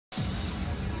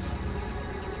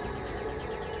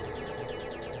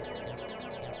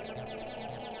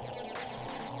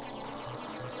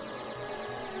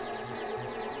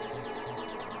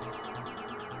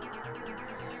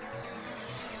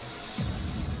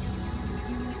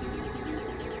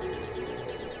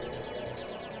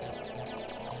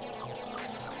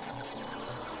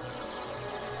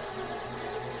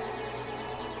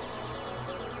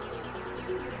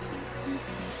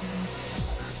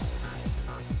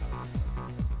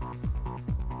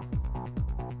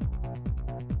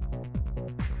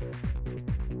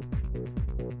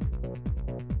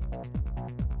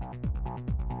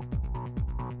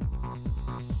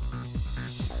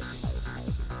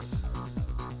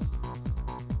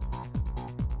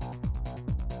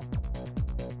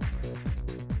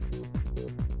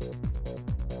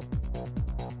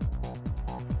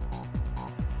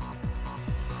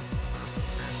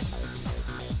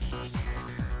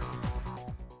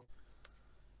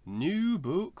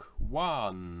Nubook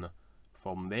 1,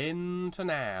 From Then to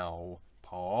Now,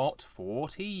 Part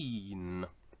 14.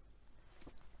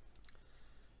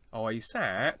 I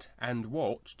sat and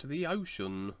watched the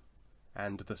ocean,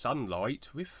 and the sunlight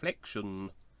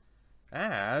reflection.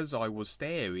 As I was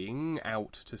staring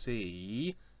out to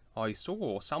sea, I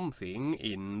saw something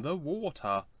in the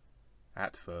water.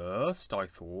 At first I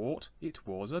thought it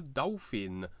was a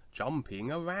dolphin jumping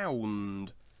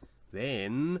around.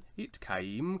 Then it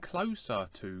came closer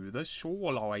to the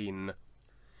shoreline.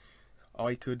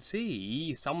 I could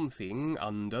see something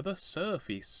under the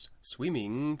surface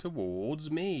swimming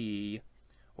towards me.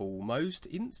 Almost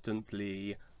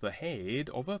instantly the head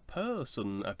of a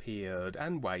person appeared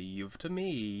and waved to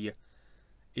me.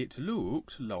 It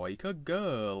looked like a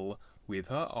girl with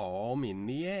her arm in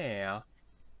the air.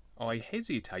 I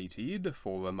hesitated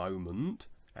for a moment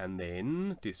and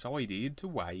then decided to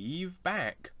wave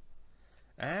back.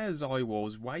 As I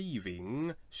was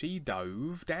waving, she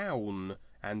dove down,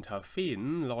 and her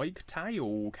fin-like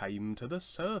tail came to the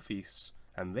surface,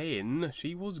 and then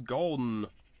she was gone.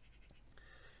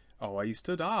 I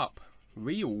stood up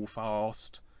real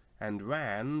fast and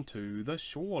ran to the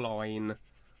shoreline,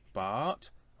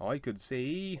 but I could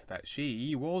see that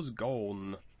she was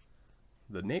gone.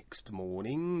 The next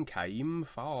morning came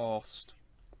fast.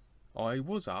 I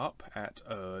was up at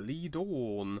early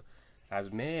dawn, as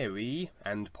Mary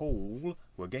and Paul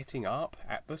were getting up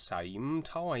at the same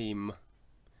time.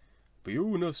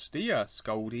 "Buenos dias,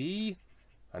 Goldie.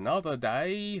 Another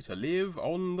day to live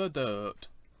on the dirt,"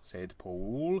 said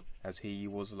Paul as he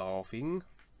was laughing.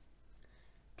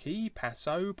 "Que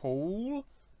paso, Paul?"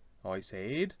 I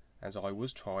said as I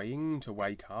was trying to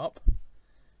wake up.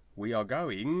 "We are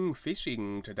going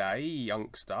fishing today,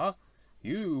 youngster.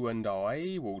 You and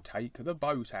I will take the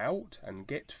boat out and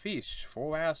get fish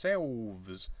for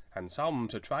ourselves, and some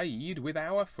to trade with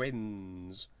our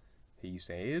friends," he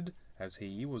said as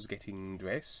he was getting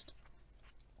dressed.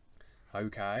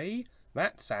 "Okay,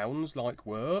 that sounds like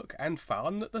work and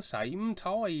fun at the same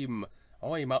time.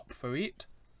 I'm up for it,"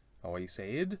 I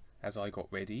said as I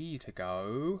got ready to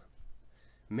go.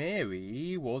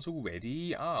 Mary was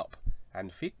already up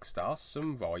and fixed us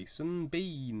some rice and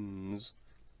beans.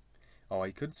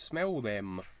 I could smell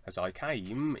them as I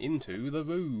came into the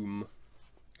room.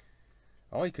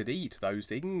 "I could eat those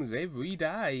things every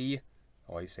day,"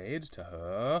 I said to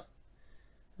her.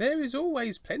 "There is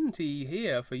always plenty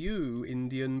here for you,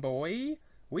 Indian boy.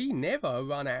 We never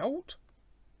run out,"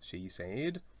 she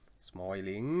said,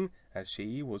 smiling as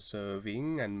she was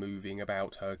serving and moving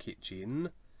about her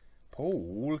kitchen.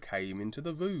 Paul came into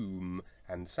the room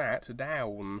and sat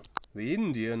down. "The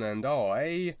Indian and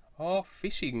I are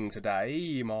fishing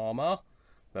today, Mama.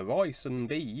 The rice and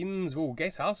beans will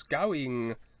get us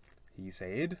going," he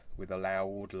said with a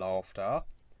loud laughter.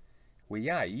 We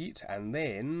ate and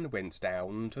then went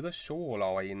down to the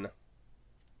shoreline.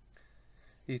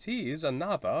 It is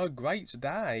another great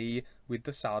day, with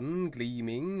the sun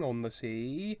gleaming on the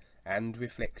sea and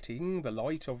reflecting the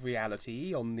light of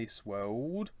reality on this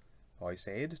world, I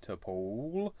said to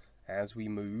Paul as we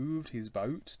moved his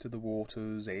boat to the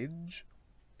water's edge.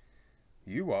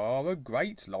 "You are a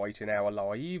great light in our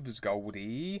lives,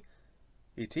 Goldie.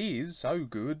 It is so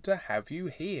good to have you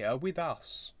here with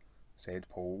us," said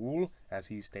Paul as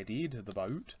he steadied the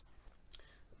boat.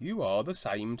 "You are the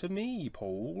same to me,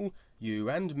 Paul, you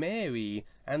and Mary,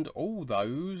 and all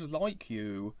those like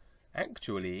you.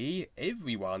 Actually,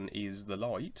 everyone is the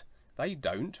light. They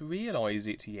don't realize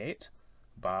it yet,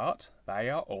 but they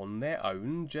are on their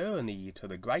own journey to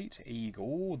the great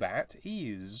eagle that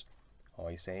is,"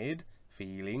 I said,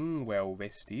 feeling well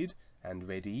rested and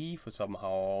ready for some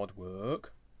hard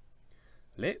work.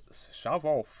 "Let's shove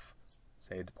off,"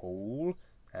 said Paul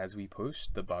as we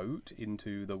pushed the boat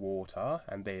into the water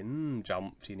and then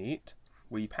jumped in it.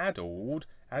 We paddled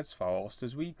as fast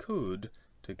as we could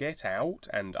to get out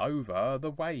and over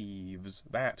the waves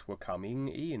that were coming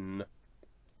in.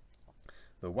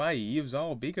 "The waves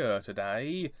are bigger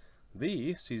today.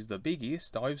 This is the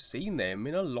biggest I've seen them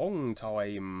in a long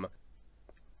time,"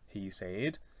 he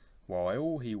said,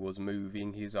 while he was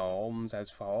moving his arms as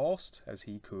fast as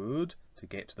he could to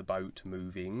get the boat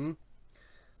moving.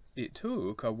 It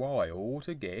took a while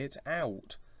to get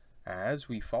out, as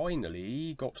we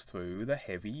finally got through the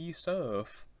heavy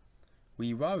surf.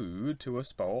 We rowed to a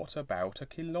spot about 1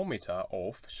 kilometre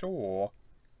offshore.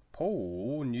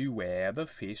 Paul knew where the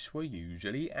fish were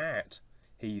usually at.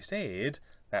 He said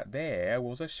that there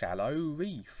was a shallow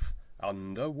reef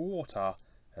under water,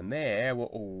 and there were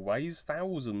always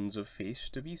thousands of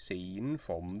fish to be seen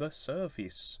from the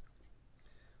surface.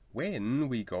 When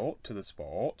we got to the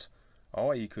spot,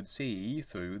 I could see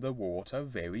through the water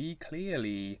very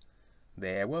clearly.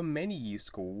 There were many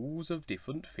schools of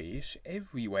different fish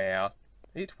everywhere.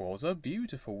 It was a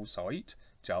beautiful sight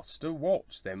just to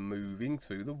watch them moving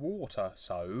through the water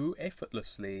so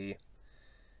effortlessly.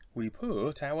 We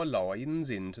put our lines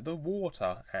into the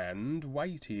water and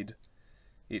waited.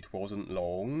 It wasn't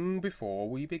long before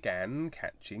we began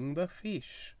catching the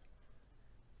fish.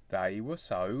 They were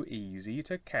so easy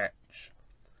to catch.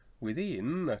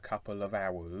 Within a couple of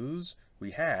hours,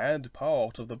 we had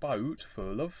part of the boat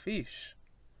full of fish.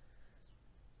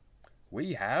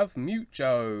 "We have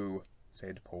mucho,"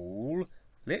 said Paul.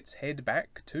 "Let's head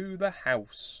back to the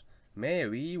house.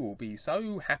 Mary will be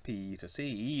so happy to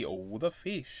see all the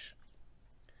fish."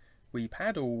 We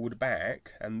paddled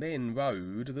back and then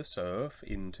rode the surf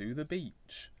into the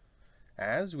beach.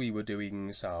 As we were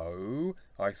doing so,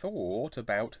 I thought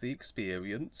about the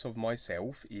experience of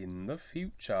myself in the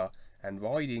future and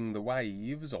riding the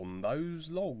waves on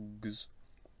those logs.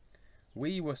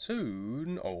 We were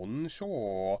soon on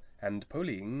shore and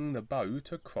pulling the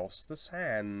boat across the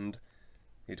sand.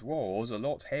 It was a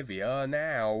lot heavier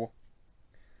now.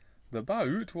 "The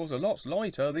boat was a lot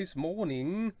lighter this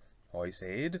morning," I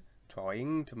said,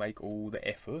 trying to make all the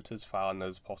effort as fun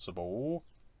as possible.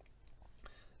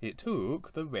 It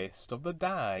took the rest of the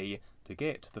day to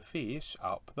get the fish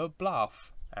up the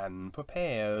bluff and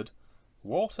prepared.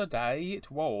 What a day it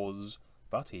was,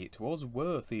 but it was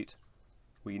worth it.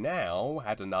 We now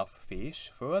had enough fish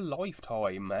for a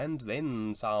lifetime and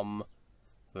then some.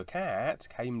 The cat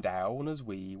came down as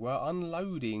we were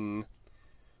unloading.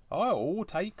 "I'll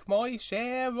take my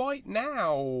share right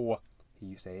now,"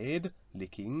 he said,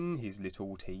 licking his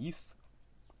little teeth.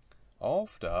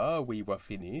 After we were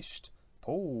finished,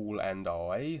 Paul and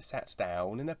I sat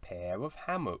down in a pair of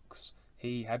hammocks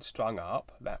he had strung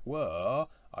up that were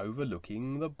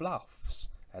overlooking the bluffs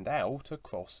and out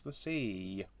across the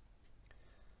sea.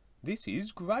 "This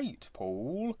is great,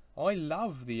 Paul. I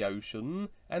love the ocean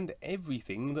and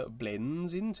everything that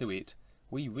blends into it.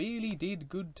 We really did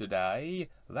good today.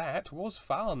 That was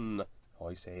fun,"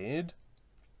 I said.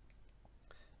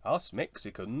 "Us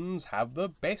Mexicans have the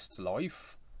best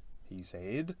life," he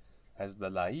said, as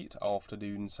the late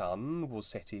afternoon sun was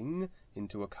setting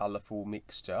into a colourful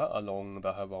mixture along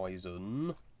the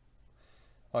horizon.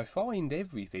 "I find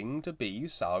everything to be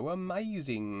so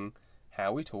amazing,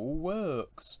 how it all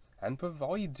works and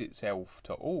provides itself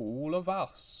to all of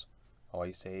us,"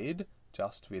 I said,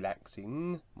 just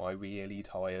relaxing my really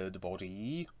tired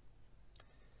body.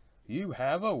 "You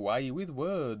have a way with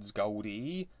words,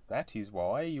 Goldie. That is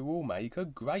why you will make a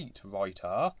great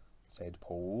writer," said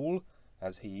Paul,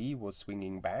 as he was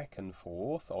swinging back and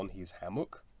forth on his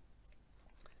hammock.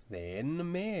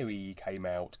 Then Mary came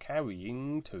out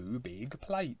carrying 2 big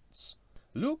plates.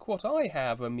 "Look what I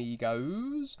have,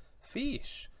 amigos!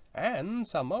 Fish, and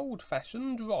some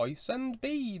old-fashioned rice and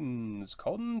beans,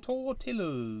 con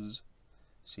tortillas,"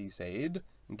 she said,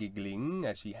 giggling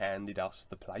as she handed us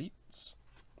the plates.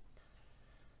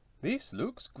 "This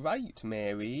looks great,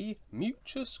 Mary.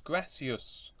 Muchas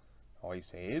gracias," I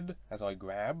said, as I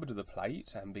grabbed the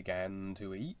plate and began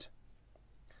to eat.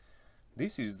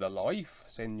 "This is the life,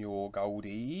 Señor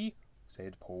Goldie,"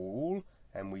 said Paul,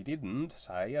 and we didn't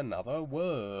say another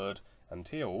word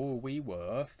until we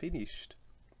were finished.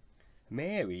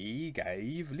 Mary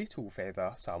gave Little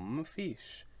Feather some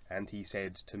fish, and he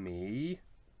said to me,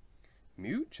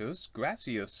 "Muchas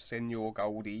gracias, Señor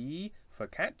Goldie, for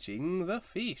catching the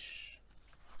fish."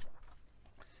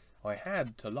 I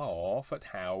had to laugh at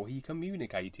how he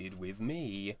communicated with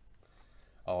me.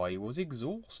 I was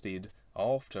exhausted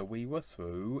after we were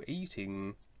through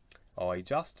eating. I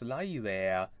just lay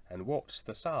there and watched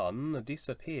the sun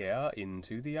disappear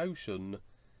into the ocean.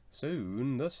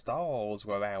 Soon the stars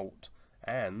were out,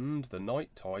 and the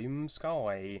nighttime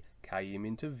sky came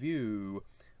into view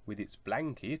with its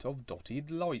blanket of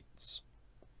dotted lights.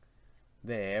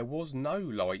 There was no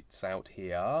lights out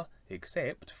here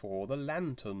except for the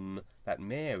lantern that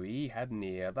Mary had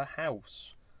near the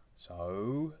house,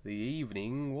 so the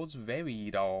evening was very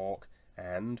dark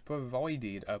and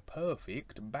provided a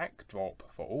perfect backdrop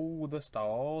for all the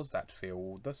stars that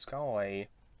filled the sky.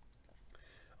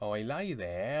 I lay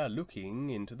there looking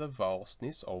into the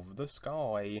vastness of the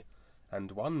sky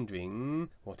and wondering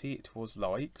what it was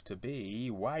like to be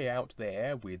way out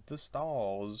there with the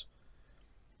stars.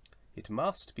 It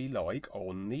must be like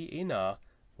on the inner,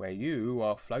 where you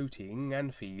are floating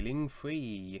and feeling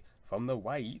free from the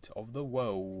weight of the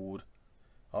world.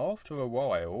 After a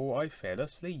while I fell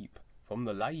asleep from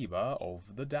the labour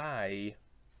of the day.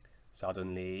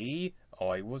 Suddenly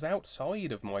I was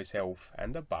outside of myself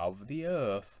and above the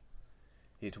earth.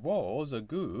 It was a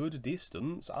good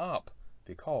distance up,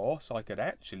 because I could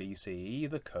actually see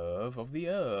the curve of the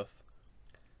earth.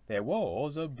 There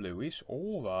was a bluish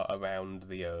aura around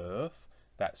the earth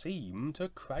that seemed to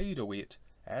cradle it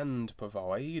and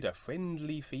provide a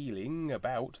friendly feeling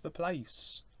about the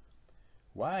place.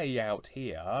 Way out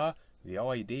here, the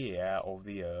idea of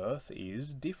the earth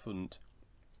is different,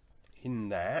 in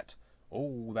that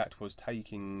all that was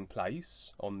taking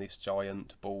place on this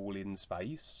giant ball in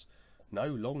space no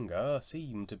longer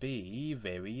seemed to be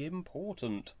very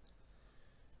important.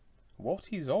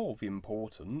 What is of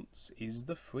importance is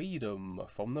the freedom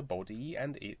from the body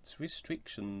and its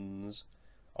restrictions.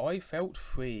 I felt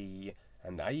free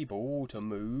and able to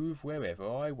move wherever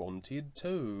I wanted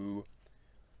to.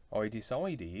 I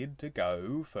decided to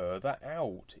go further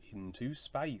out into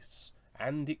space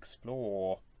and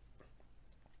explore.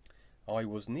 I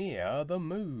was near the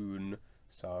moon,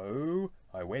 so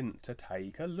I went to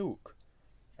take a look.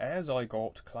 As I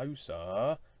got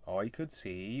closer, I could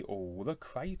see all the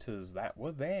craters that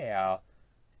were there.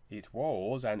 It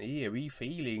was an eerie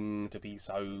feeling to be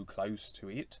so close to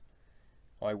it.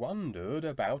 I wondered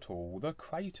about all the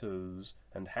craters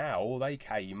and how they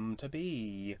came to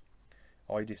be.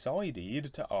 I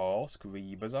decided to ask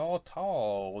Rebazar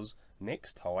Tars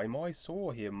next time I saw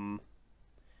him.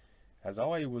 As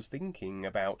I was thinking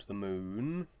about the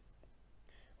moon,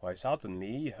 I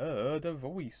suddenly heard a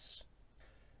voice.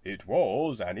 "It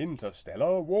was an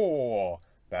interstellar war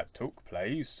that took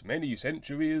place many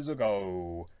centuries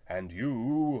ago, and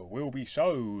you will be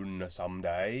shown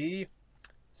someday,"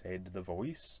 said the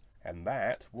voice, and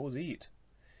that was it.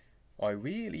 I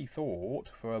really thought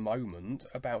for a moment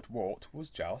about what was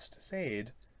just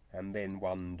said, and then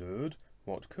wondered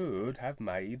what could have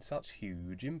made such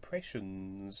huge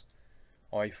impressions.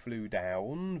 I flew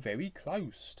down very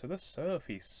close to the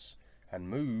surface and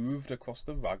moved across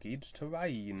the rugged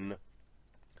terrain.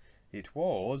 It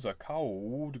was a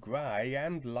cold, grey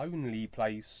and lonely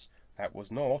place that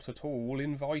was not at all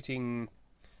inviting.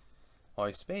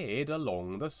 I sped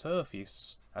along the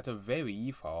surface at a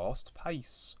very fast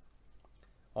pace.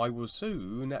 I was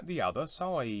soon at the other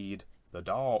side, the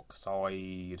dark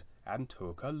side, and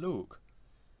took a look.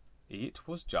 It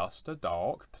was just a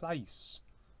dark place.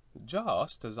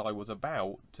 Just as I was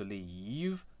about to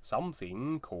leave,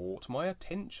 something caught my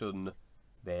attention.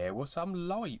 There were some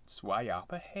lights way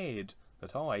up ahead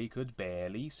that I could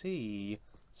barely see,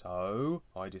 so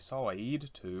I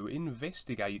decided to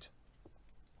investigate.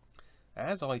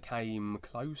 As I came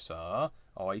closer,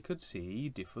 I could see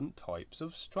different types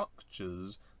of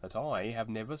structures that I have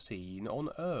never seen on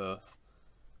Earth.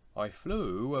 I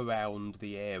flew around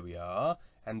the area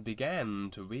and began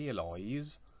to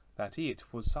realize that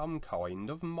it was some kind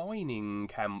of mining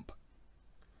camp.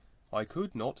 I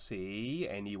could not see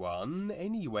anyone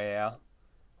anywhere.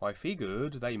 I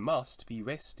figured they must be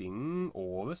resting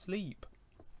or asleep.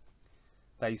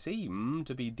 They seemed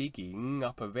to be digging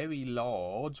up a very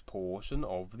large portion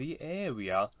of the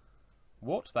area.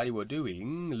 What they were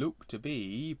doing looked to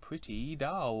be pretty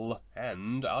dull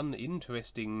and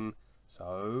uninteresting,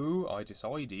 so I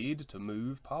decided to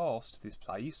move past this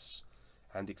place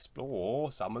and explore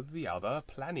some of the other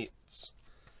planets.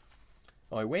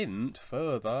 I went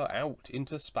further out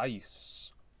into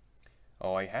space.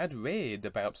 I had read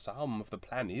about some of the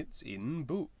planets in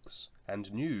books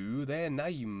and knew their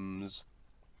names.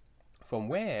 From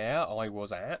where I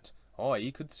was at,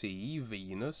 I could see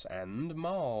Venus and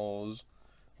Mars.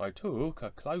 I took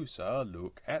a closer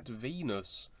look at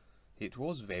Venus. It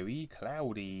was very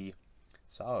cloudy,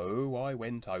 so I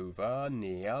went over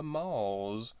near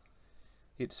Mars.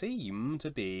 It seemed to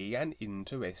be an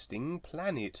interesting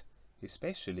planet,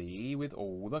 especially with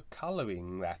all the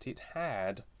colouring that it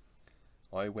had.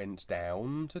 I went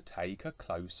down to take a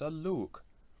closer look.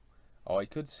 I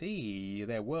could see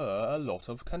there were a lot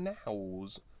of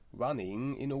canals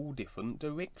running in all different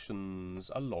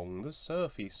directions along the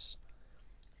surface.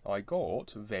 I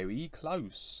got very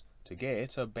close to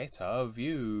get a better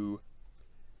view.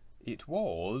 It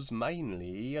was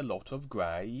mainly a lot of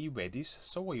grey, reddish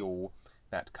soil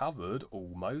that covered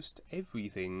almost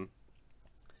everything.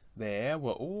 There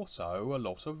were also a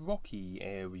lot of rocky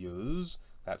areas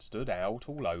that stood out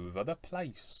all over the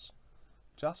place.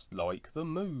 Just like the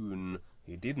moon,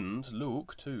 it didn't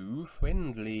look too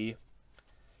friendly.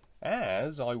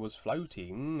 As I was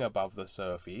floating above the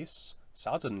surface,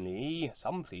 suddenly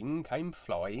something came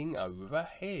flying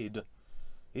overhead.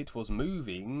 It was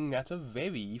moving at a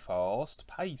very fast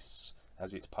pace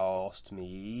as it passed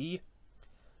me.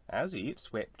 As it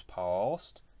swept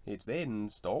past, it then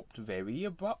stopped very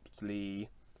abruptly,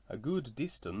 a good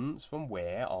distance from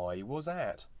where I was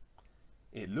at.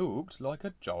 It looked like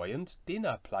a giant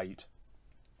dinner plate.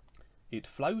 It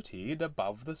floated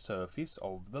above the surface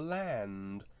of the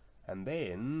land, and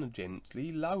then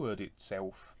gently lowered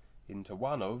itself into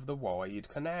one of the wide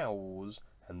canals,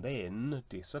 and then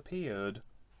disappeared.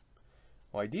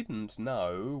 I didn't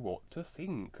know what to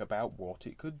think about what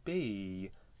it could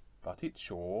be, but it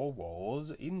sure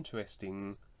was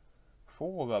interesting.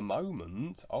 For a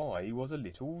moment I was a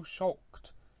little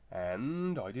shocked,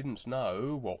 and I didn't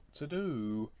know what to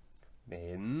do.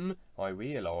 Then I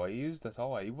realized that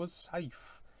I was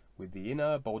safe with the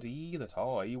inner body that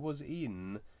I was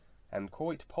in, and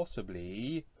quite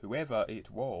possibly whoever it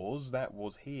was that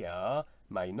was here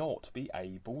may not be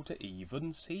able to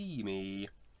even see me.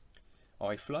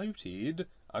 I floated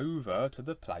over to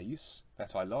the place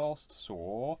that I last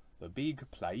saw the big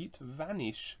plate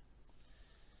vanish.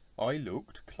 I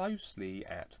looked closely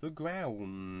at the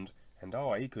ground, and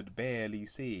I could barely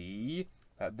see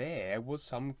that there was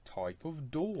some type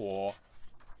of door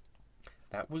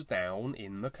that was down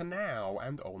in the canal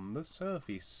and on the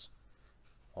surface.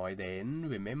 I then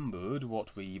remembered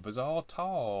what Rebazar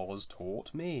Tars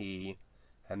taught me,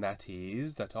 and that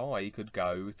is that I could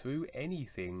go through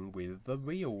anything with the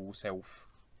real self.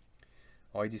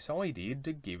 I decided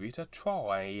to give it a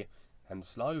try, and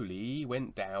slowly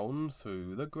went down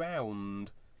through the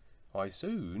ground. I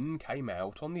soon came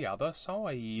out on the other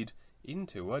side,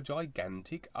 into a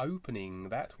gigantic opening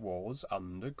that was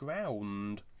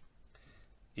underground.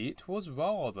 It was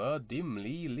rather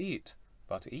dimly lit,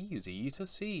 but easy to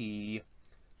see.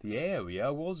 The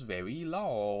area was very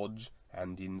large,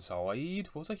 and inside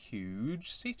was a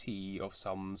huge city of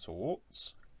some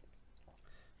sorts.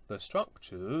 The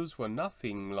structures were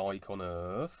nothing like on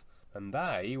Earth, and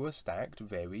they were stacked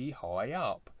very high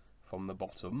up from the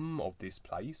bottom of this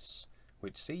place,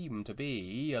 which seemed to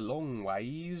be a long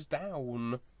ways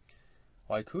down.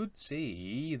 I could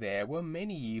see there were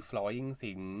many flying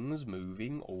things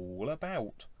moving all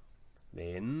about.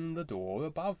 Then the door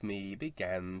above me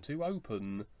began to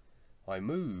open. I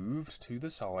moved to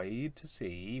the side to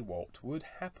see what would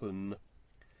happen.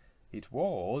 It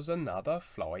was another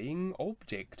flying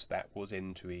object that was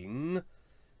entering.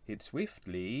 It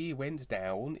swiftly went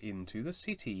down into the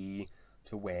city,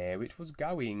 to where it was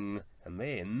going, and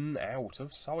then out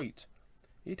of sight.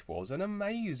 It was an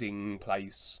amazing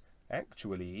place,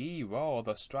 actually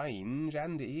rather strange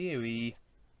and eerie.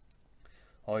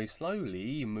 I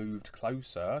slowly moved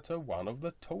closer to one of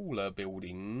the taller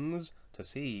buildings to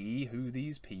see who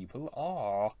these people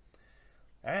are.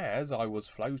 As I was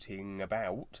floating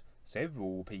about,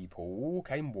 several people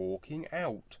came walking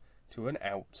out to an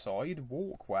outside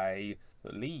walkway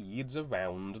that leads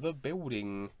around the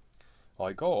building.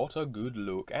 I got a good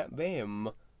look at them.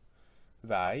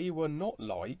 They were not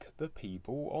like the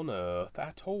people on Earth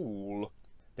at all.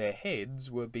 Their heads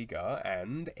were bigger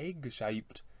and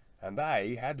egg-shaped, and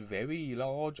they had very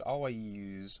large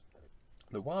eyes.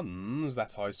 The ones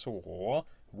that I saw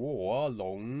wore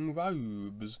long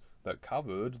robes that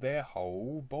covered their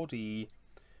whole body.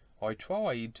 I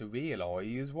tried to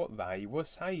realize what they were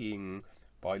saying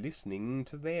by listening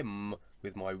to them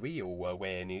with my real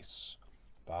awareness,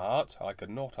 but I could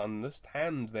not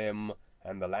understand them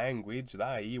and the language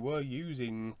they were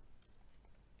using.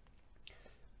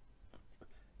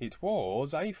 It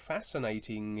was a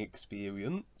fascinating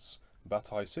experience,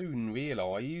 but I soon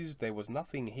realized there was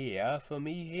nothing here for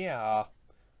me here,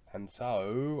 and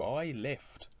so I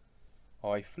left.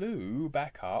 I flew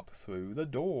back up through the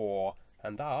door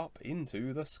and up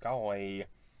into the sky,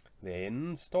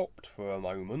 then stopped for a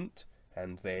moment,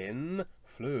 and then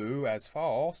flew as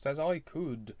fast as I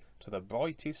could to the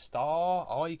brightest star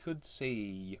I could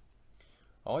see.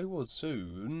 I was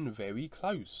soon very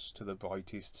close to the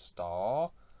brightest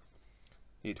star.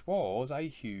 It was a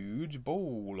huge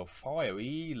ball of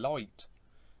fiery light.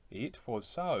 It was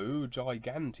so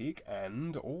gigantic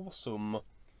and awesome.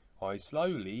 I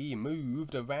slowly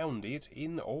moved around it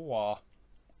in awe.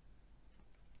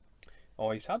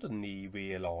 I suddenly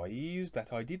realized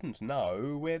that I didn't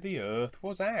know where the Earth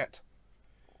was at.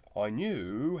 I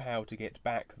knew how to get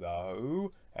back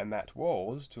though, and that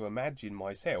was to imagine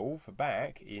myself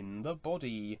back in the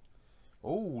body.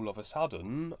 All of a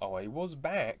sudden I was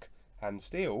back, and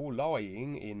still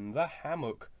lying in the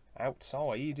hammock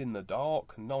outside in the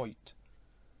dark night.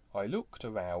 I looked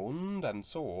around and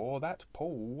saw that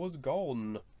Paul was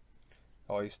gone.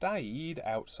 I stayed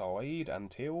outside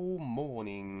until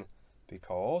morning,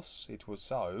 because it was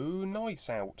so nice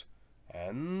out,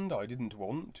 and I didn't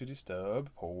want to disturb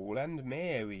Paul and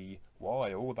Mary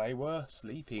while they were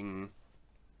sleeping.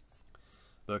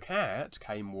 The cat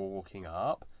came walking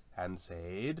up and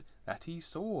said that he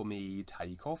saw me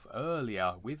take off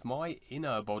earlier with my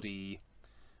inner body.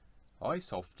 I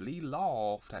softly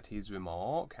laughed at his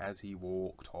remark as he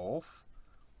walked off.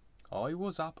 I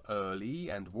was up early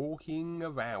and walking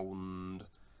around.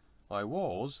 I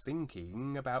was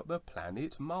thinking about the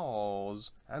planet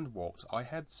Mars and what I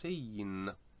had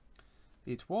seen.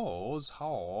 It was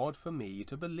hard for me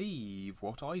to believe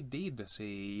what I did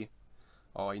see.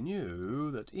 I knew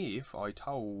that if I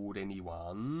told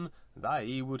anyone,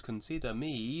 they would consider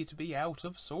me to be out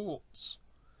of sorts.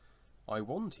 I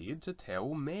wanted to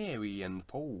tell Mary and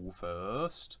Paul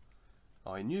first.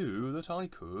 I knew that I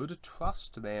could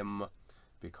trust them,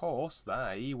 because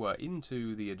they were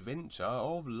into the adventure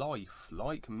of life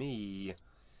like me.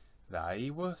 They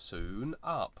were soon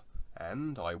up,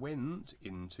 and I went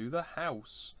into the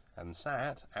house and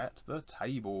sat at the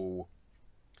table.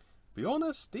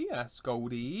 "Buenos dias,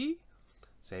 Goldie,"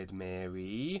 said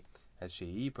Mary, as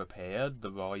she prepared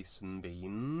the rice and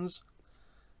beans.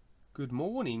 "Good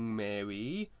morning,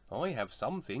 Mary. I have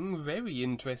something very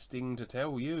interesting to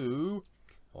tell you,"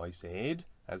 I said,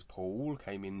 as Paul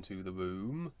came into the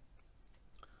room.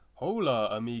 "Hola,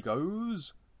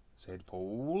 amigos," said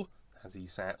Paul, as he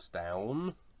sat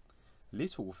down.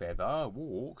 Little Feather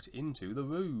walked into the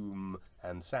room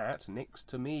and sat next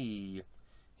to me.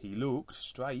 He looked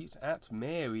straight at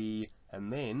Mary,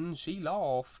 and then she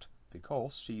laughed,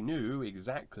 because she knew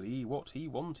exactly what he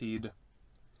wanted.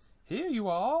 "Here you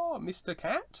are, Mr.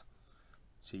 Cat,"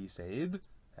 she said,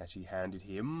 as she handed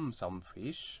him some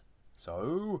fish.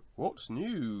 "So, what's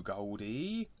new,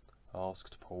 Goldie?"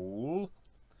 asked Paul.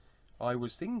 I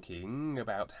was thinking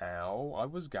about how I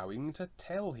was going to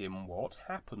tell him what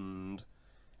happened,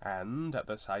 and at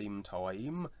the same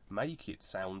time make it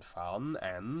sound fun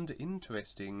and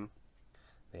interesting.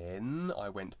 Then I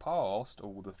went past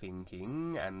all the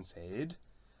thinking and said,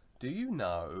 "Do you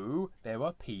know there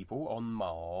are people on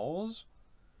Mars?"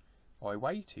 I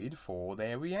waited for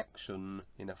their reaction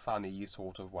in a funny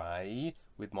sort of way,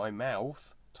 with my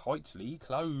mouth tightly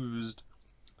closed.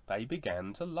 They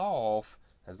began to laugh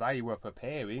as they were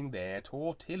preparing their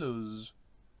tortillas.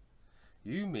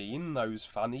 "You mean those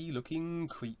funny-looking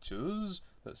creatures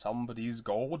that somebody's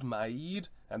god made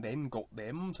and then got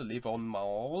them to live on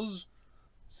Mars?"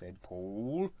 said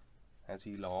Paul, as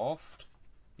he laughed,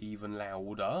 even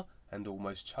louder, and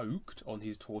almost choked on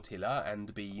his tortilla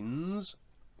and beans.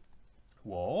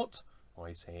 "What?"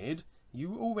 I said.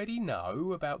 "You already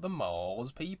know about the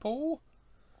Mars people?"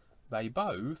 They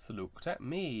both looked at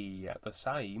me at the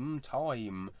same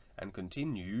time and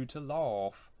continued to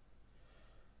laugh.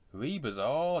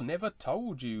 "Rebazar never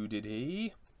told you, did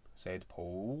he?" said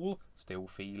Paul, still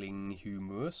feeling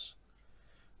humorous.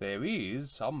 "There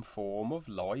is some form of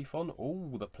life on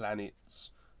all the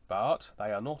planets, but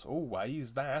they are not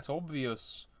always that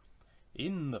obvious.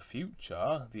 In the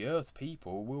future, the Earth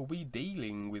people will be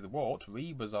dealing with what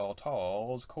Rebazar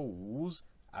Tars calls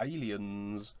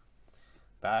aliens.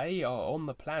 They are on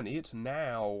the planet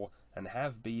now, and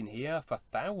have been here for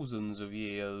thousands of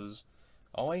years.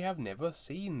 I have never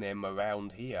seen them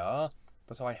around here,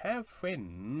 but I have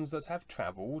friends that have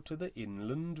travelled to the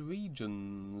inland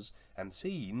regions, and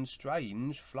seen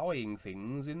strange flying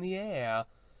things in the air,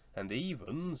 and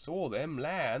even saw them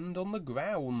land on the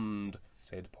ground,"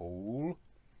 said Paul.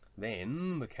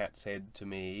 Then the cat said to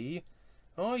me,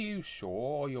 "Are you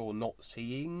sure you're not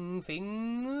seeing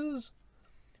things?"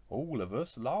 All of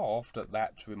us laughed at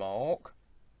that remark.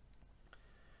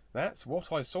 "That's what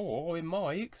I saw in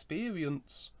my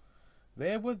experience.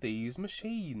 There were these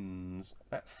machines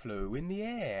that flew in the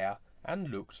air and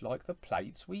looked like the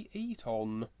plates we eat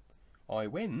on. I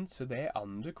went to their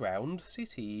underground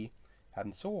city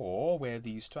and saw where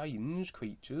these strange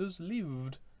creatures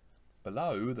lived,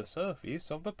 below the surface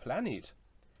of the planet.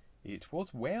 It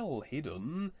was well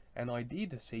hidden, and I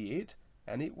did see it,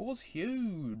 and it was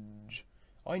huge.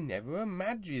 I never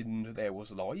imagined there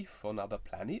was life on other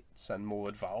planets and more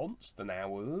advanced than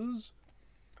ours,"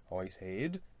 I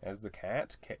said, as the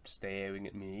cat kept staring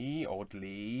at me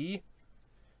oddly.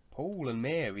 Paul and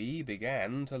Mary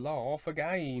began to laugh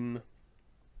again.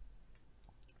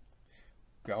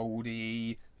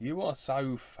 "Goldie, you are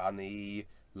so funny.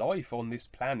 Life on this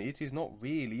planet is not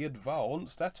really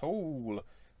advanced at all.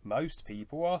 Most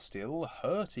people are still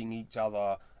hurting each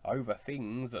other over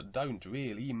things that don't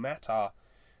really matter.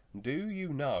 Do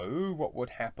you know what would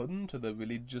happen to the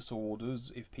religious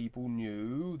orders if people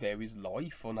knew there is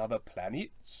life on other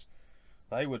planets?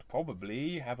 They would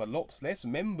probably have a lot less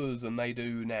members than they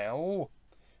do now.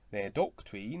 Their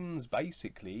doctrines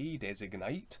basically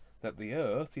designate that the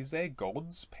Earth is their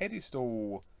god's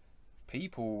pedestal.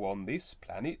 People on this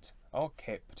planet are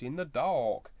kept in the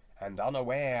dark and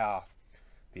unaware.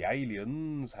 The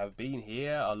aliens have been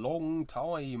here a long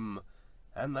time,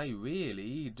 and they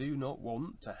really do not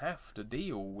want to have to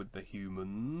deal with the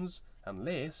humans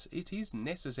unless it is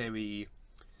necessary,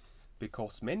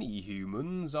 because many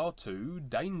humans are too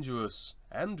dangerous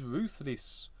and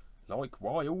ruthless, like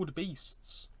wild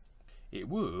beasts. It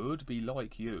would be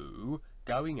like you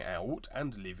going out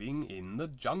and living in the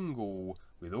jungle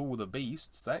with all the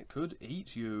beasts that could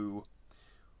eat you.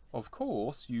 Of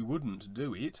course you wouldn't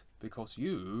do it, because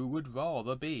you would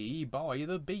rather be by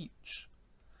the beach.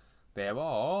 There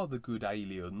are the good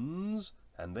aliens,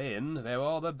 and then there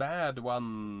are the bad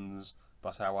ones,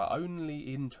 but our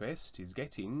only interest is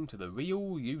getting to the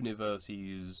real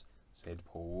universes, said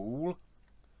Paul.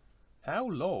 How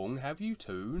long have you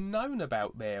two known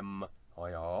about them?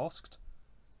 I asked.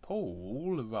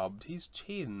 Paul rubbed his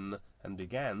chin and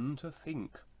began to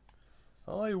think.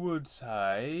 I would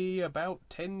say about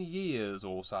 10 years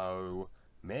or so.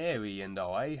 Mary and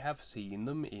I have seen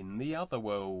them in the other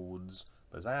worlds,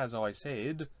 but as I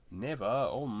said, never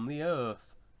on the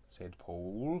earth, said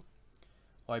Paul.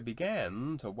 I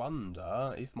began to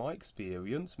wonder if my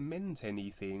experience meant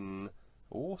anything.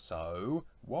 Also,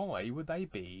 why would they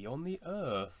be on the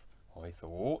earth, I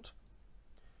thought.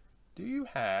 Do you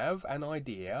have an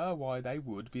idea why they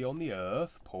would be on the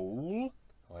earth, Paul?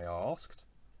 I asked.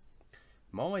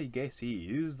 My guess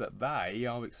is that they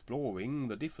are exploring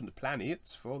the different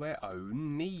planets for their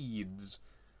own needs,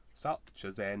 such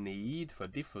as their need for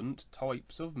different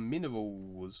types of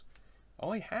minerals.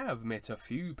 I have met a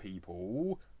few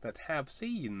people that have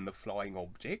seen the flying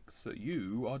objects that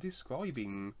you are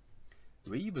describing.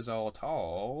 Rebazar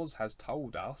Tars has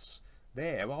told us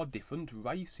there are different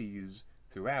races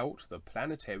throughout the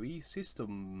planetary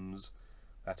systems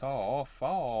that are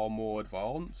far more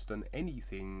advanced than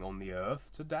anything on the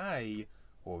Earth today,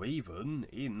 or even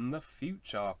in the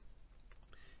future.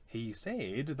 He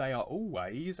said they are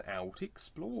always out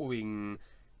exploring,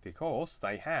 because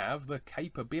they have the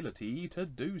capability to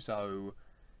do so.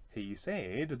 He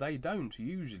said they don't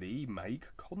usually make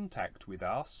contact with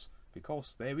us,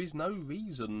 because there is no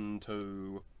reason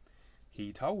to.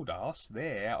 He told us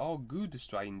there are good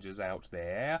strangers out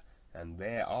there, and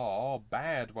there are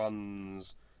bad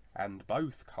ones, and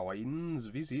both kinds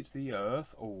visit the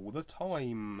earth all the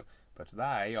time, but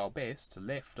they are best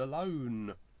left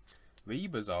alone.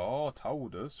 Rebazar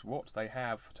told us what they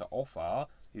have to offer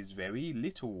is very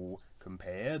little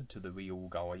compared to the real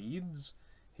guides.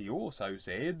 He also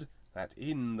said that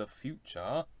in the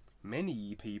future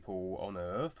many people on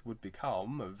Earth would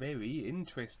become very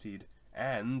interested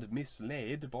and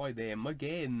misled by them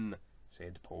again,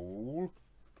 said Paul.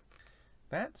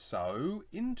 That's so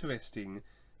interesting.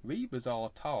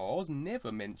 Rebazar Tars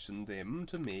never mentioned them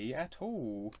to me at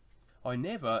all. I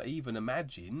never even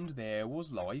imagined there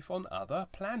was life on other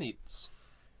planets,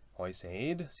 I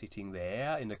said, sitting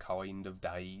there in a kind of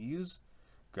daze.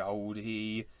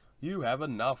 Goldie, you have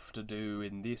enough to do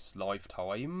in this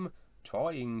lifetime.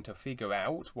 Trying to figure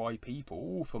out why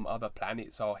people from other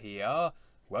planets are here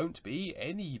won't be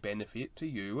any benefit to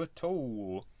you at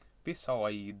all.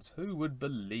 Besides, who would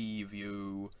believe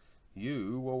you?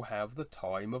 You will have the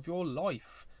time of your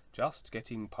life, just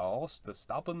getting past the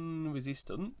stubborn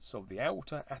resistance of the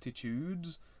outer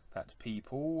attitudes that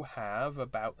people have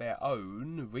about their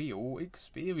own real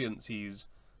experiences,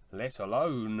 let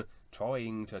alone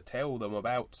trying to tell them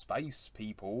about space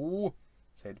people,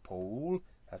 said Paul,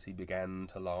 as he began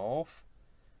to laugh.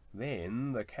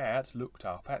 Then the cat looked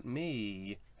up at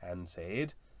me and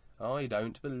said, I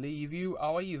don't believe you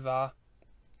either.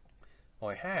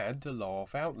 I had to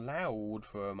laugh out loud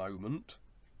for a moment.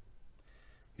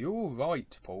 You're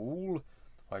right, Paul.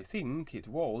 I think it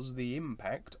was the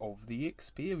impact of the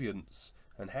experience,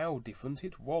 and how different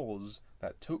it was,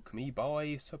 that took me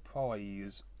by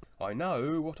surprise. I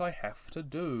know what I have to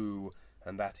do,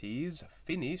 and that is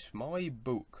finish my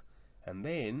book, and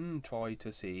then try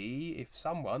to see if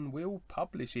someone will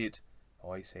publish it,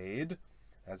 I said,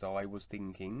 as I was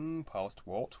thinking past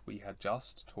what we had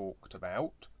just talked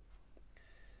about.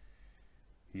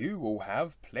 You will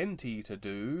have plenty to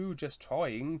do just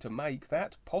trying to make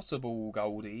that possible,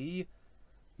 Goldie.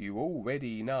 You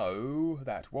already know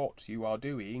that what you are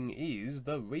doing is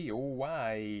the real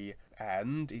way,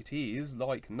 and it is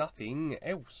like nothing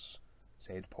else,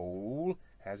 said Paul,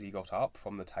 as he got up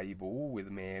from the table with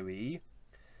Mary.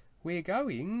 We're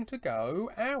going to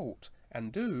go out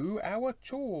and do our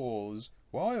chores,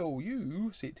 while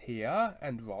you sit here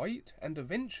and write and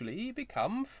eventually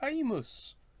become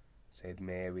famous, said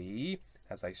Mary,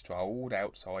 as they strolled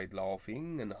outside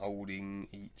laughing and holding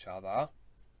each other.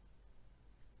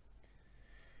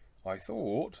 I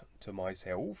thought to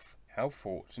myself how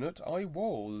fortunate I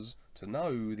was to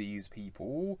know these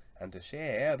people and to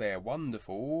share their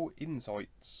wonderful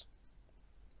insights.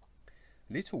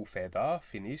 Little Feather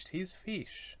finished his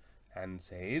fish and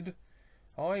said,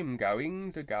 I'm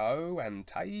going to go and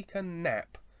take a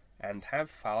nap and have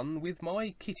fun with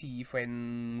my kitty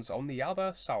friends on the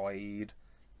other side.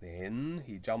 Then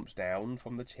he jumped down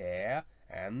from the chair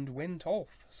and went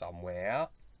off somewhere.